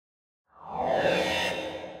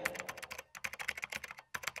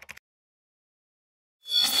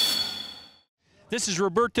This is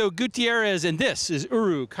Roberto Gutierrez, and this is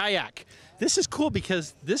Oru Kayak. This is cool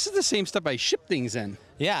because this is the same stuff I ship things in.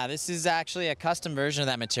 Yeah, this is actually a custom version of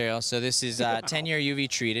that material. So this is 10-year UV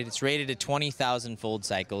treated. It's rated at 20,000 fold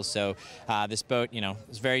cycles. So this boat,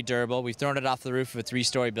 is very durable. We've thrown it off the roof of a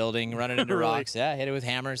 3-story building, run it into Really? rocks. Yeah, hit it with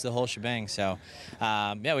hammers, the whole shebang. So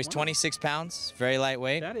yeah, it weighs 26 pounds, very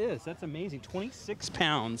lightweight. That's amazing. 26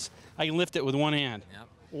 pounds. I can lift it with one hand. Yep.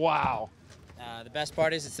 Wow. The best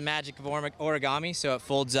part is it's the magic of origami, so it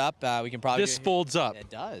folds up. We can probably This folds up. It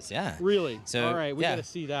does, yeah. Really? So, all right, we yeah. got to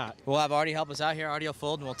see that. We'll have Artie help us out here. Artie will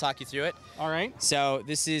fold, and we'll talk you through it. All right. So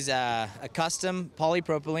this is a custom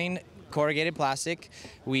polypropylene corrugated plastic.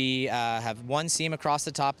 We have one seam across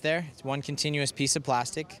the top there. It's one continuous piece of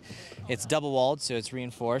plastic. It's double walled, so it's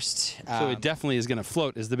reinforced. So it definitely is going to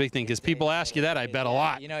float is the big thing, because people ask you that, I bet a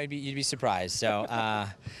lot. You'd be surprised. So,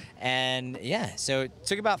 and yeah, so it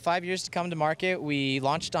took about 5 years to come to market. We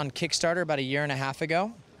launched on Kickstarter about 1.5 years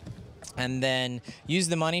ago, and then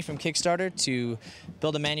used the money from Kickstarter to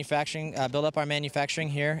build up our manufacturing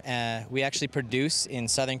here. We actually produce in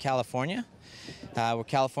Southern California. We're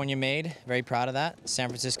California made, very proud of that, San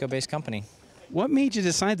Francisco based company. What made you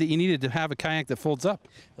decide that you needed to have a kayak that folds up?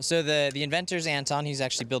 So the inventor's Anton. He's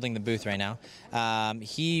actually building the booth right now.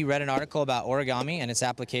 He read an article about origami and its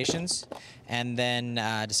applications, and then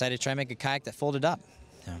decided to try and make a kayak that folded up.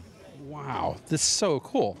 So. Wow, this is so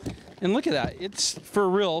cool. And look at that, it's for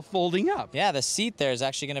real folding up. Yeah, the seat there is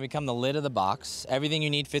actually going to become the lid of the box. Everything you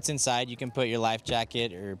need fits inside. You can put your life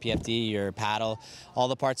jacket or PFD, your paddle, all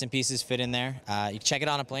the parts and pieces fit in there. You can check it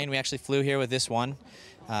on a plane. We actually flew here with this one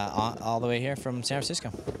all the way here from San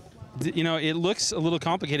Francisco. It looks a little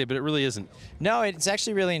complicated, but it really isn't. No, it's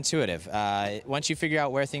actually really intuitive. Once you figure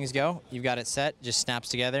out where things go, you've got it set, just snaps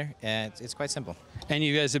together, and it's quite simple. And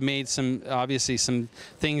you guys have made obviously some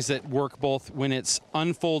things that work both when it's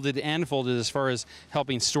unfolded and folded as far as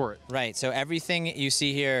helping store it. Right, so everything you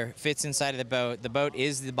see here fits inside of the boat. The boat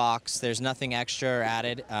is the box. There's nothing extra or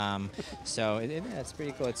added. So it's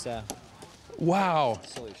pretty cool. It's wow.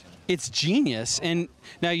 Solution. It's genius. And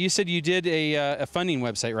now you said you did a funding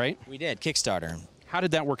website, right? We did, Kickstarter. How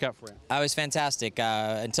did that work out for you? It was fantastic.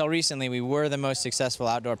 Until recently, we were the most successful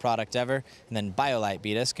outdoor product ever, and then BioLite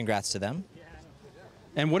beat us. Congrats to them.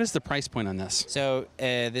 And what is the price point on this? So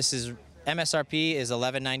this is MSRP is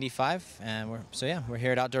 $11.95, and we're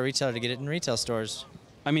here at Outdoor Retailer to get it in retail stores.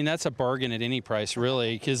 I mean, that's a bargain at any price,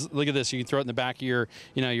 really, because look at this. You can throw it in the back of your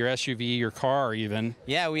SUV, your car even.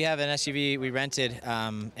 Yeah, we have an SUV we rented,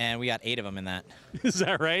 and we got 8 of them in that. Is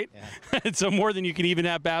that right? Yeah. So more than you can even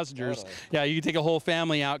have passengers. Totally. Yeah, you can take a whole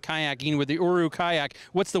family out kayaking with the Oru Kayak.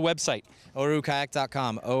 What's the website?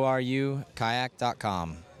 OruKayak.com, O-R-U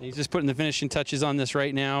kayak.com. He's just putting the finishing touches on this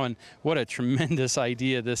right now, and what a tremendous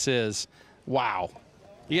idea this is. Wow.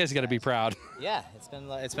 You guys got to be proud. Yeah, it's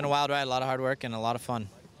been a wild ride, a lot of hard work, and a lot of fun.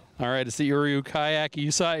 All right, it's the Oru Kayak. You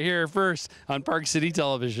saw it here first on Park City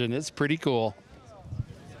Television. It's pretty cool.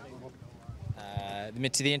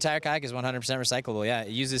 The entire kayak is 100% recyclable. Yeah, it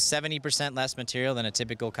uses 70% less material than a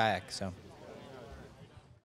typical kayak. So.